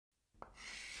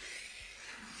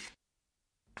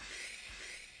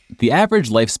The average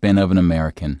lifespan of an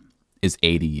American is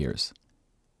 80 years.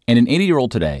 And an 80-year-old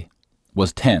today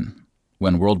was 10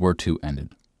 when World War II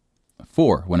ended,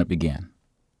 4 when it began.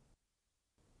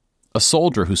 A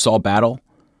soldier who saw battle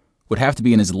would have to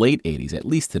be in his late 80s at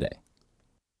least today.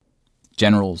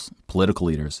 Generals, political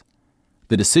leaders,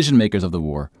 the decision makers of the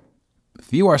war,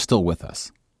 few are still with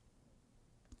us.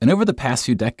 And over the past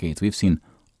few decades, we've seen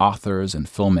authors and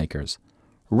filmmakers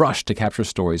rush to capture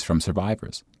stories from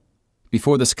survivors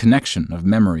before this connection of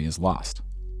memory is lost.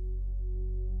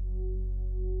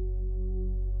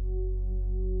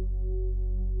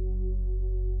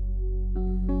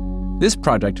 This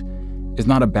project is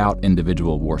not about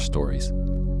individual war stories,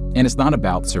 and it's not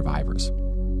about survivors.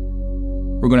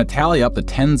 We're going to tally up the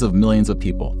tens of millions of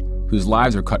people whose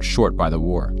lives were cut short by the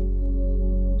war,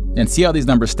 and see how these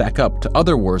numbers stack up to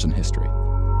other wars in history,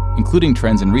 including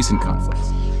trends in recent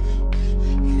conflicts.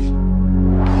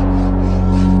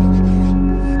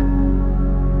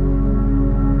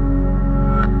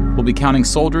 We'll be counting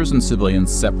soldiers and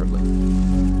civilians separately.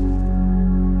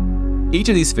 Each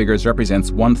of these figures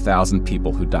represents 1,000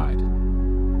 people who died.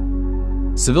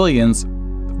 Civilians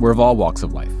were of all walks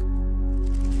of life,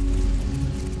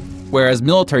 whereas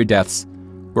military deaths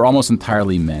were almost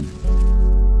entirely men.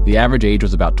 The average age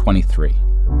was about 23.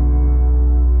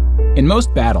 In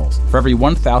most battles, for every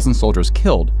 1,000 soldiers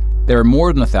killed, there are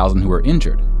more than 1,000 who were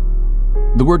injured.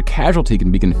 The word casualty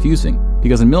can be confusing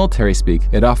because in military speak,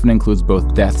 it often includes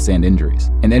both deaths and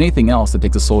injuries, and anything else that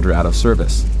takes a soldier out of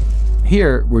service.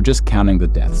 Here, we're just counting the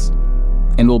deaths,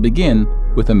 and we'll begin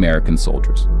with American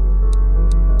soldiers.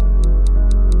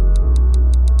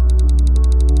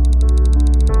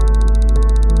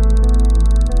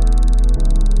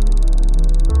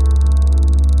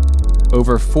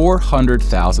 Over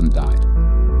 400,000 died.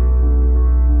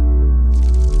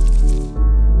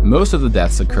 Most of the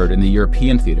deaths occurred in the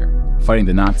European theater, fighting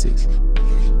the Nazis.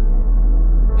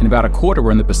 And about a quarter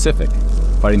were in the Pacific,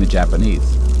 fighting the Japanese.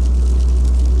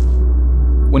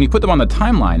 When you put them on the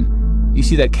timeline, you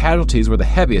see that casualties were the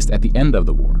heaviest at the end of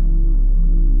the war.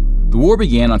 The war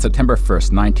began on September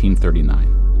 1st,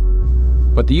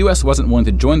 1939. But the US wasn't willing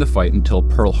to join the fight until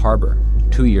Pearl Harbor,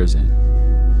 2 years in.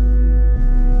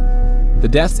 The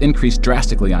deaths increased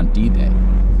drastically on D-Day,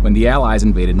 when the Allies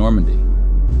invaded Normandy.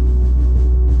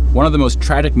 One of the most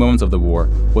tragic moments of the war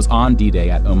was on D-Day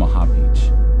at Omaha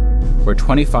Beach, where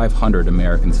 2,500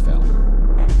 Americans fell.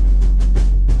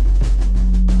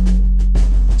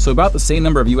 So about the same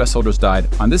number of US soldiers died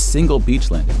on this single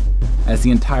beach landing as the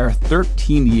entire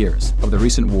 13 years of the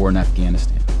recent war in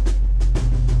Afghanistan.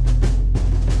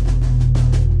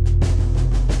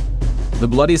 The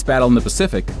bloodiest battle in the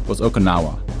Pacific was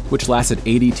Okinawa, which lasted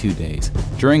 82 days,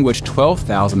 during which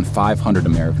 12,500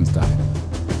 Americans died.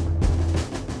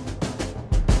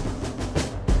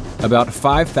 About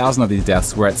 5,000 of these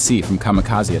deaths were at sea from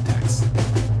kamikaze attacks.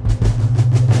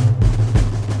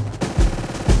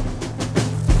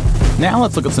 Now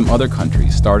let's look at some other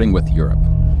countries, starting with Europe.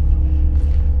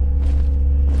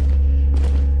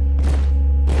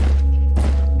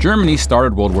 Germany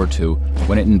started World War II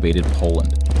when it invaded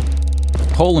Poland.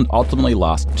 Poland ultimately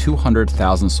lost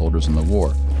 200,000 soldiers in the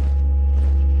war.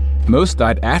 Most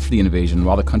died after the invasion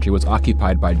while the country was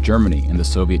occupied by Germany and the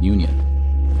Soviet Union.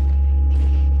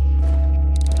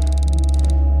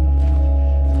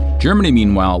 Germany,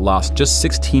 meanwhile, lost just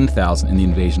 16,000 in the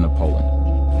invasion of Poland.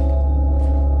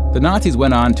 The Nazis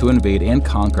went on to invade and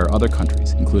conquer other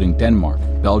countries, including Denmark,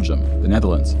 Belgium, the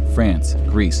Netherlands, France,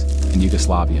 Greece, and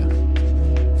Yugoslavia.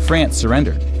 France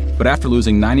surrendered, but after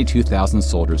losing 92,000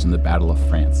 soldiers in the Battle of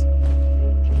France.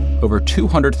 Over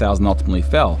 200,000 ultimately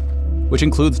fell, which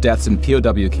includes deaths in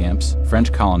POW camps,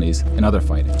 French colonies, and other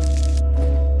fighting.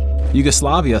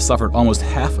 Yugoslavia suffered almost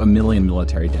 500,000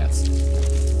 military deaths.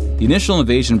 The initial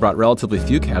invasion brought relatively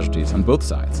few casualties on both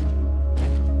sides.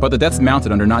 But the deaths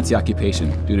mounted under Nazi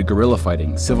occupation due to guerrilla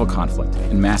fighting, civil conflict,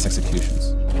 and mass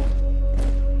executions.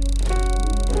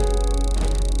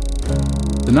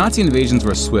 The Nazi invasions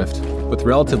were swift, with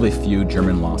relatively few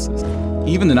German losses.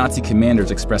 Even the Nazi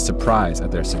commanders expressed surprise at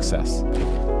their success.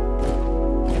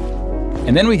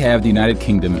 And then we have the United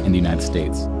Kingdom and the United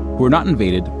States, who were not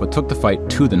invaded but took the fight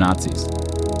to the Nazis.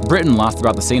 Britain lost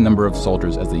about the same number of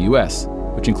soldiers as the US,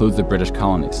 which includes the British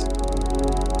colonies.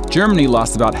 Germany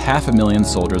lost about 500,000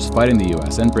 soldiers fighting the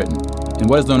US and Britain in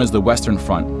what is known as the Western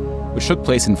Front, which took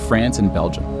place in France and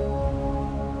Belgium.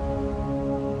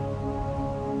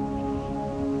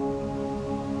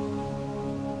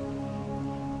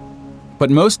 But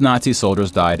most Nazi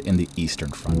soldiers died in the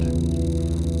Eastern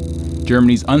Front,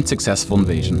 Germany's unsuccessful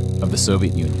invasion of the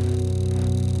Soviet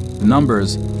Union. The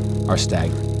numbers are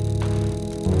staggering.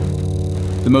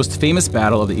 The most famous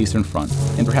battle of the Eastern Front,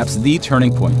 and perhaps the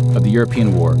turning point of the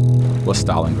European war, was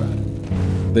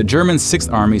Stalingrad. The German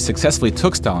Sixth Army successfully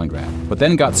took Stalingrad, but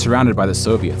then got surrounded by the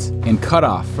Soviets and cut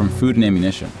off from food and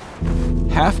ammunition.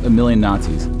 500,000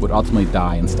 Nazis would ultimately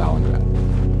die in Stalingrad.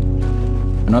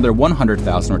 Another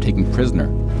 100,000 were taken prisoner,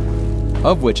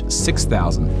 of which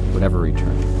 6,000 would ever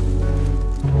return.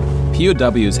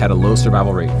 POWs had a low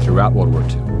survival rate throughout World War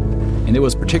II, and it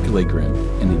was particularly grim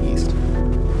in the East.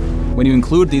 When you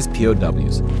include these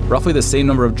POWs, roughly the same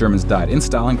number of Germans died in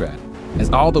Stalingrad as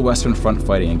all the Western Front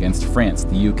fighting against France,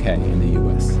 the UK, and the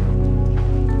US.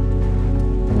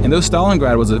 And though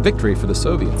Stalingrad was a victory for the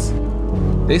Soviets,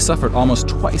 they suffered almost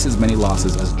twice as many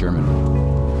losses as Germany.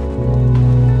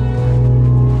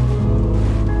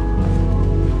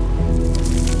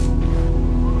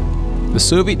 The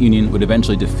Soviet Union would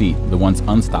eventually defeat the once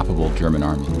unstoppable German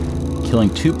army, killing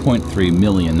 2.3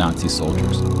 million Nazi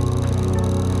soldiers.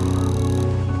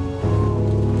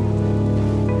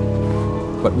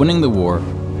 But winning the war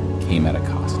came at a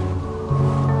cost.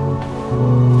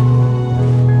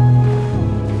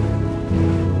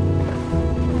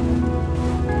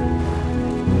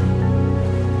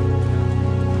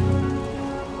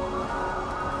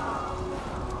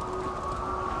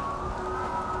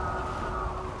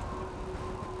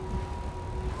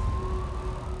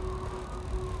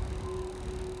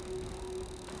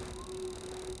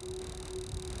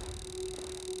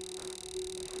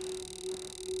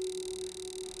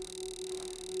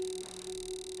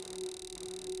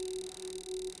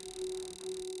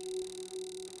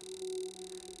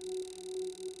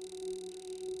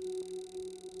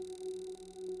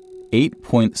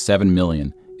 $8.7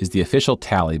 million is the official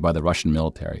tally by the Russian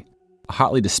military, a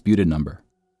hotly disputed number.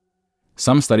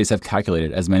 Some studies have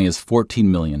calculated as many as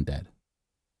 14 million dead.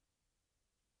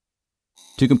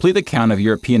 To complete the count of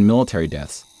European military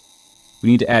deaths, we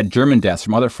need to add German deaths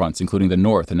from other fronts, including the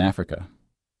North and Africa,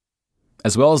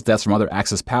 as well as deaths from other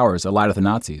Axis powers allied with the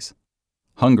Nazis,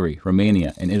 Hungary,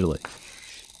 Romania, and Italy.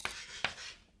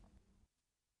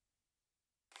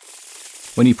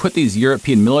 When you put these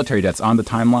European military deaths on the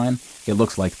timeline, it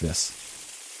looks like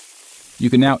this. You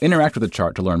can now interact with the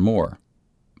chart to learn more.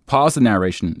 Pause the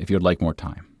narration if you would like more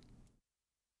time.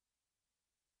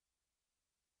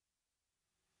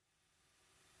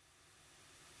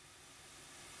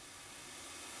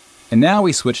 And now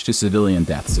we switch to civilian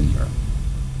deaths in Europe.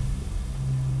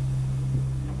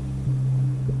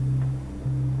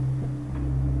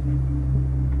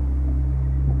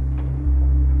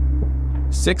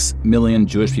 Six million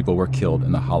Jewish people were killed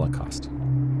in the Holocaust.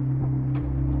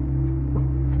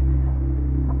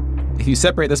 If you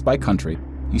separate this by country,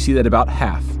 you see that about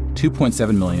half,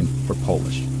 2.7 million, were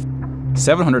Polish.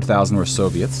 700,000 were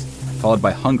Soviets, followed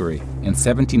by Hungary and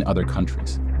 17 other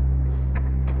countries.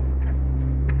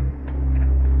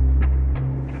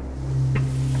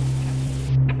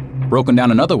 Broken down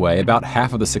another way, about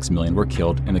half of the 6 million were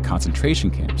killed in the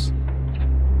concentration camps.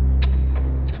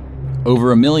 Over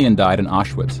 1 million died in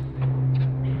Auschwitz.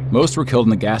 Most were killed in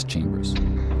the gas chambers.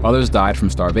 Others died from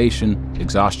starvation,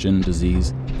 exhaustion,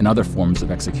 disease, and other forms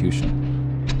of execution.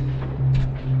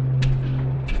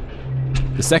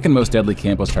 The second most deadly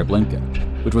camp was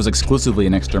Treblinka, which was exclusively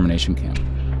an extermination camp,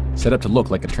 set up to look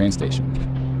like a train station.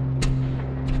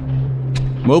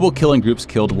 Mobile killing groups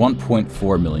killed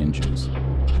 1.4 million Jews.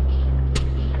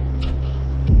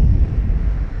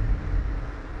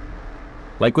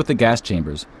 Like with the gas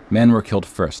chambers, men were killed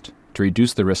first to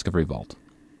reduce the risk of revolt.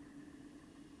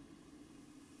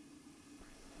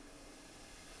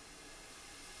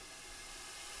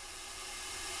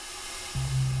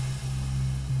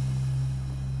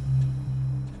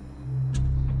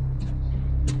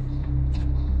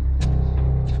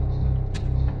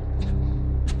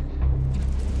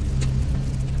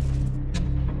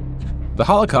 The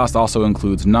Holocaust also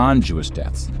includes non-Jewish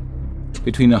deaths.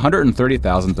 Between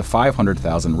 130,000 to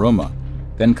 500,000 Roma,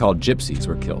 then called Gypsies,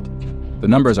 were killed. The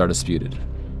numbers are disputed.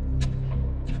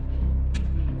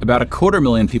 About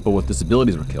 250,000 people with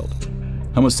disabilities were killed.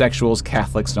 Homosexuals,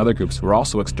 Catholics, and other groups were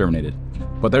also exterminated,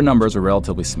 but their numbers were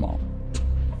relatively small.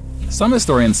 Some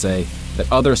historians say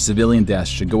that other civilian deaths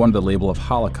should go under the label of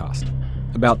Holocaust.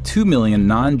 About 2 million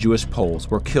non-Jewish Poles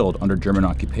were killed under German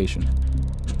occupation,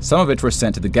 some of which were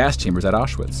sent to the gas chambers at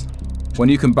Auschwitz. When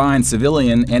you combine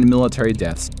civilian and military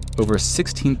deaths, over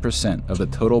 16% of the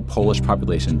total Polish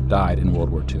population died in World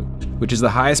War II, which is the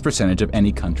highest percentage of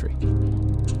any country.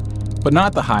 But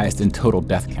not the highest in total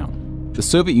death count. The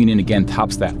Soviet Union again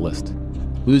tops that list,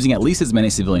 losing at least as many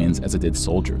civilians as it did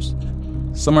soldiers,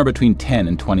 somewhere between 10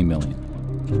 and 20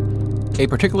 million. A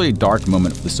particularly dark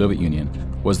moment for the Soviet Union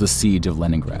was the siege of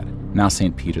Leningrad, now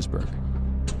St. Petersburg.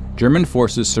 German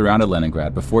forces surrounded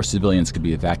Leningrad before civilians could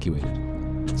be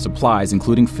evacuated. Supplies,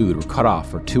 including food, were cut off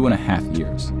for 2.5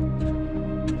 years.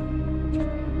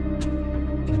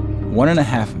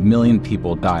 1.5 million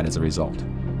people died as a result,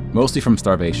 mostly from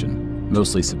starvation,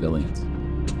 mostly civilians.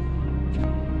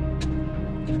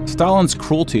 Stalin's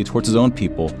cruelty towards his own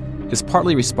people is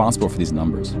partly responsible for these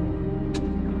numbers.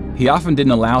 He often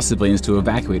didn't allow civilians to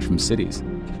evacuate from cities,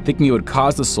 thinking it would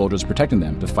cause the soldiers protecting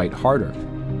them to fight harder.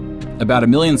 About 1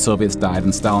 million Soviets died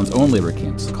in Stalin's own labor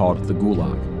camps, called the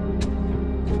Gulag.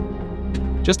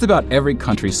 Just about every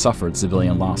country suffered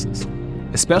civilian losses,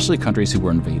 especially countries who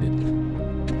were invaded.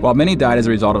 While many died as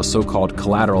a result of so-called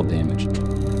collateral damage,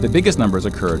 the biggest numbers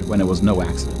occurred when it was no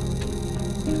accident.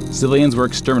 Civilians were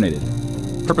exterminated,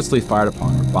 purposely fired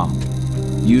upon or bombed,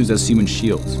 used as human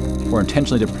shields, or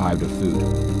intentionally deprived of food.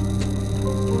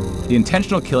 The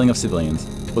intentional killing of civilians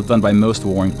was done by most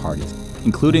warring parties,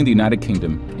 including the United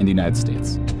Kingdom and the United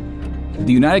States.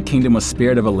 The United Kingdom was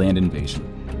spared of a land invasion,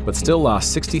 but still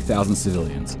lost 60,000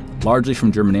 civilians, largely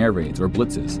from German air raids or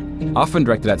blitzes, often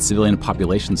directed at civilian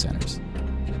population centers.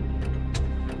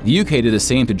 The UK did the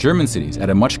same to German cities at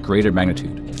a much greater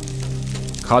magnitude,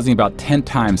 causing about 10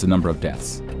 times the number of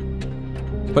deaths.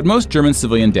 But most German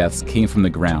civilian deaths came from the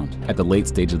ground at the late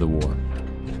stage of the war.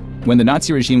 When the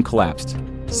Nazi regime collapsed,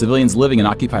 civilians living in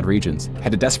occupied regions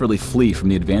had to desperately flee from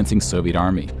the advancing Soviet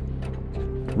army.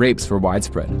 Rapes were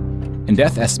widespread, and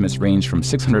death estimates ranged from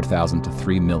 600,000 to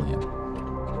 3 million.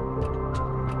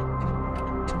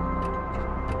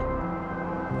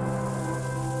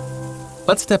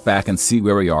 Let's step back and see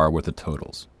where we are with the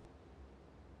totals.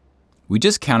 We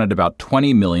just counted about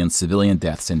 20 million civilian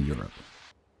deaths in Europe.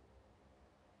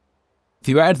 If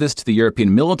you add this to the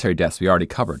European military deaths we already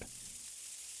covered,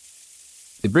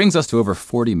 it brings us to over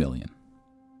 40 million.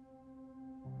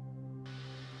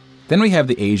 Then we have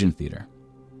the Asian theater.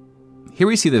 Here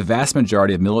we see the vast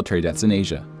majority of military deaths in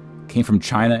Asia came from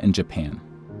China and Japan.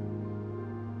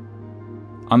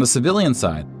 On the civilian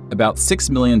side, about 6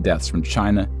 million deaths from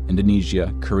China,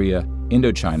 Indonesia, Korea,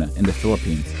 Indochina, and the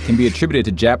Philippines can be attributed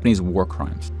to Japanese war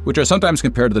crimes, which are sometimes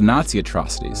compared to the Nazi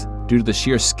atrocities due to the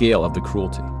sheer scale of the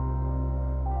cruelty.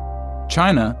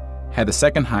 China had the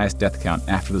second highest death count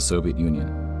after the Soviet Union.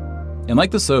 And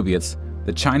like the Soviets,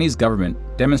 the Chinese government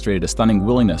demonstrated a stunning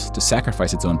willingness to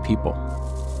sacrifice its own people.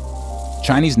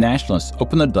 Chinese nationalists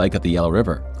opened the dike at the Yellow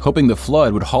River, hoping the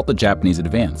flood would halt the Japanese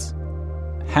advance.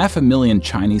 500,000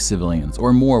 Chinese civilians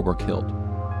or more were killed,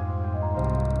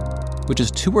 which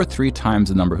is 2 or 3 times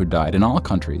the number who died in all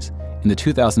countries in the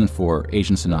 2004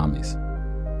 Asian tsunamis.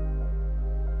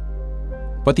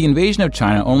 But the invasion of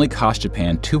China only cost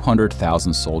Japan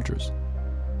 200,000 soldiers.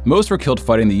 Most were killed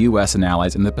fighting the US and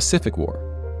allies in the Pacific War.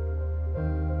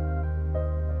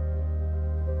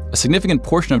 A significant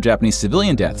portion of Japanese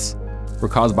civilian deaths were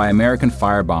caused by American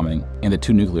firebombing and the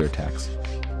 2 nuclear attacks.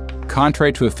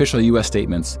 Contrary to official US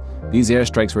statements, these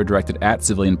airstrikes were directed at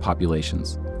civilian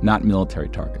populations, not military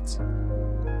targets.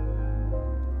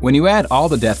 When you add all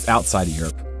the deaths outside of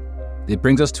Europe, it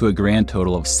brings us to a grand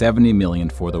total of 70 million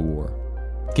for the war,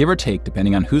 give or take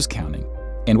depending on who's counting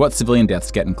and what civilian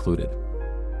deaths get included.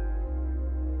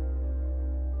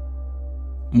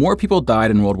 More people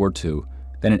died in World War II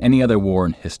than in any other war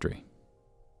in history.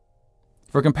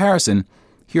 For comparison,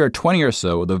 here are 20 or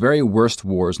so of the very worst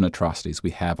wars and atrocities we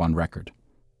have on record.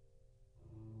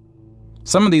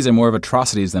 Some of these are more of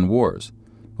atrocities than wars,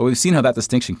 but we've seen how that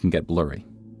distinction can get blurry.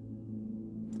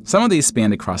 Some of these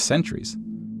spanned across centuries.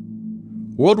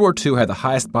 World War II had the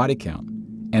highest body count,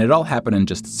 and it all happened in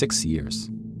just 6 years.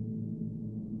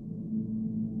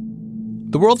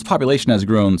 The world's population has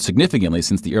grown significantly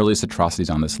since the earliest atrocities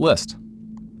on this list.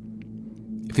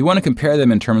 If you want to compare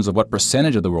them in terms of what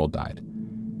percentage of the world died,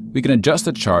 we can adjust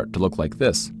the chart to look like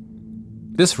this.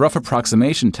 This rough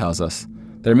approximation tells us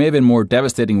there may have been more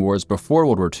devastating wars before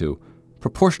World War II,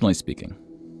 proportionally speaking.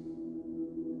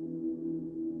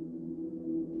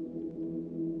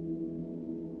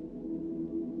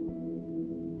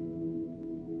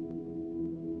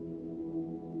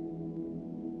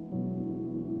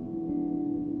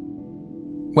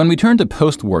 When we turn to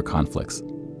post-war conflicts,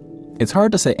 it's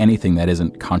hard to say anything that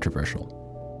isn't controversial.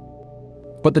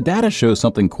 But the data shows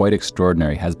something quite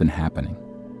extraordinary has been happening.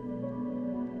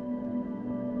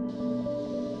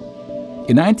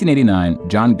 In 1989,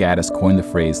 John Gaddis coined the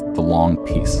phrase "the long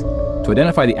peace" to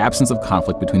identify the absence of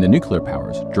conflict between the nuclear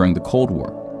powers during the Cold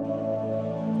War.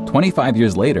 25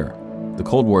 years later, the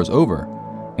Cold War is over,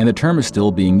 and the term is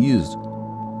still being used,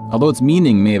 although its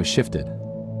meaning may have shifted.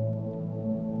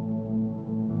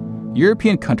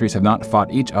 European countries have not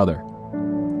fought each other,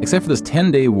 except for this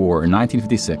 10-day war in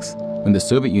 1956 when the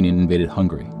Soviet Union invaded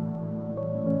Hungary.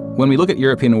 When we look at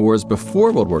European wars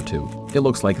before World War II, it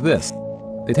looks like this.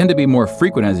 They tend to be more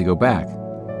frequent as you go back,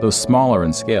 though smaller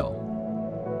in scale.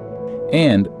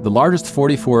 And the largest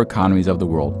 44 economies of the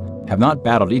world have not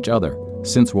battled each other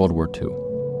since World War II.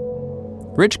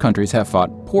 Rich countries have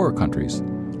fought poorer countries,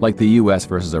 like the US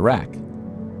versus Iraq.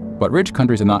 But rich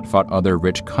countries have not fought other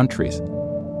rich countries.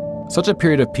 Such a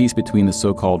period of peace between the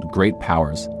so-called great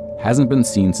powers hasn't been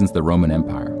seen since the Roman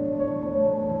Empire.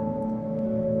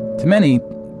 To many,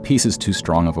 peace is too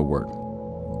strong of a word.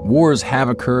 Wars have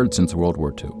occurred since World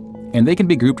War II, and they can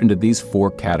be grouped into these 4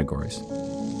 categories.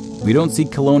 We don't see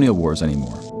colonial wars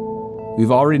anymore. We've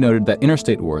already noted that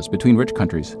interstate wars between rich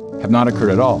countries have not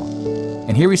occurred at all,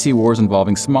 and here we see wars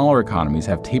involving smaller economies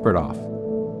have tapered off.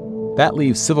 That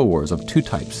leaves civil wars of 2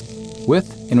 types,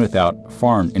 with and without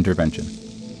foreign intervention.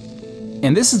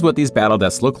 And this is what these battle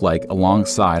deaths look like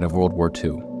alongside of World War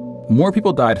II. More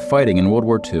people died fighting in World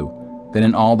War II than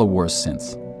in all the wars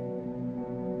since.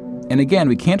 And again,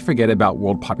 we can't forget about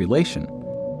world population,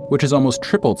 which has almost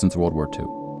tripled since World War II.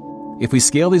 If we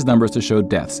scale these numbers to show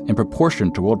deaths in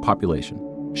proportion to world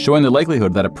population, showing the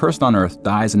likelihood that a person on Earth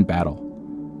dies in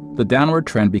battle, the downward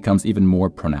trend becomes even more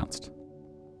pronounced.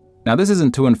 Now, this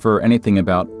isn't to infer anything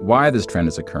about why this trend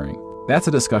is occurring. That's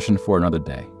a discussion for another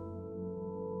day.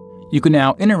 You can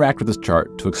now interact with this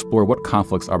chart to explore what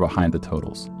conflicts are behind the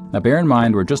totals. Now, bear in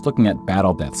mind, we're just looking at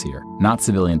battle deaths here, not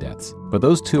civilian deaths, but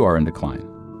those too are in decline.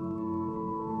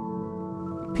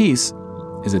 Peace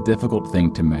is a difficult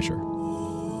thing to measure.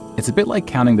 It's a bit like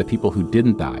counting the people who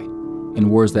didn't die in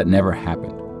wars that never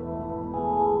happened.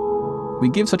 We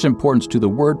give such importance to the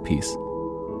word peace,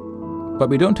 but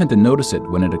we don't tend to notice it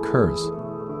when it occurs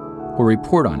or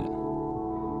report on it.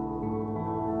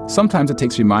 Sometimes it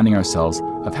takes reminding ourselves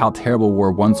of how terrible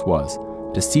war once was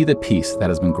to see the peace that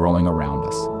has been growing around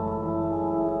us.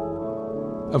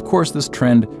 Of course, this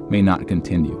trend may not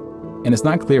continue, and it's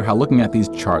not clear how looking at these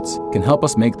charts can help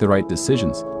us make the right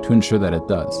decisions to ensure that it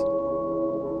does.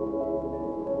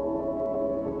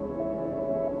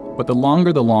 But the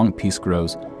longer the long peace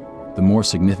grows, the more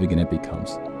significant it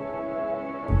becomes.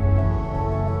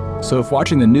 So if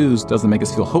watching the news doesn't make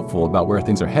us feel hopeful about where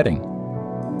things are heading,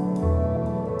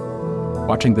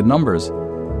 watching the numbers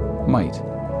might.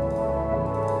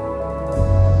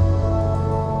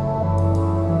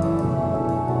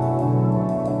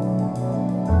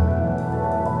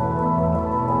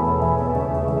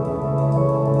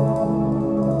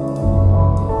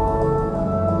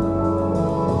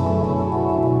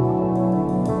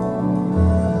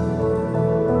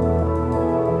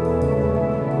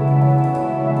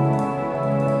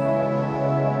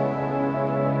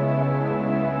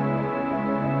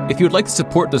 If you would like to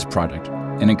support this project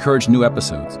and encourage new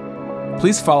episodes,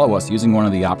 please follow us using one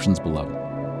of the options below,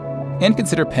 and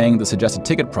consider paying the suggested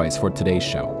ticket price for today's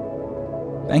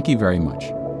show. Thank you very much.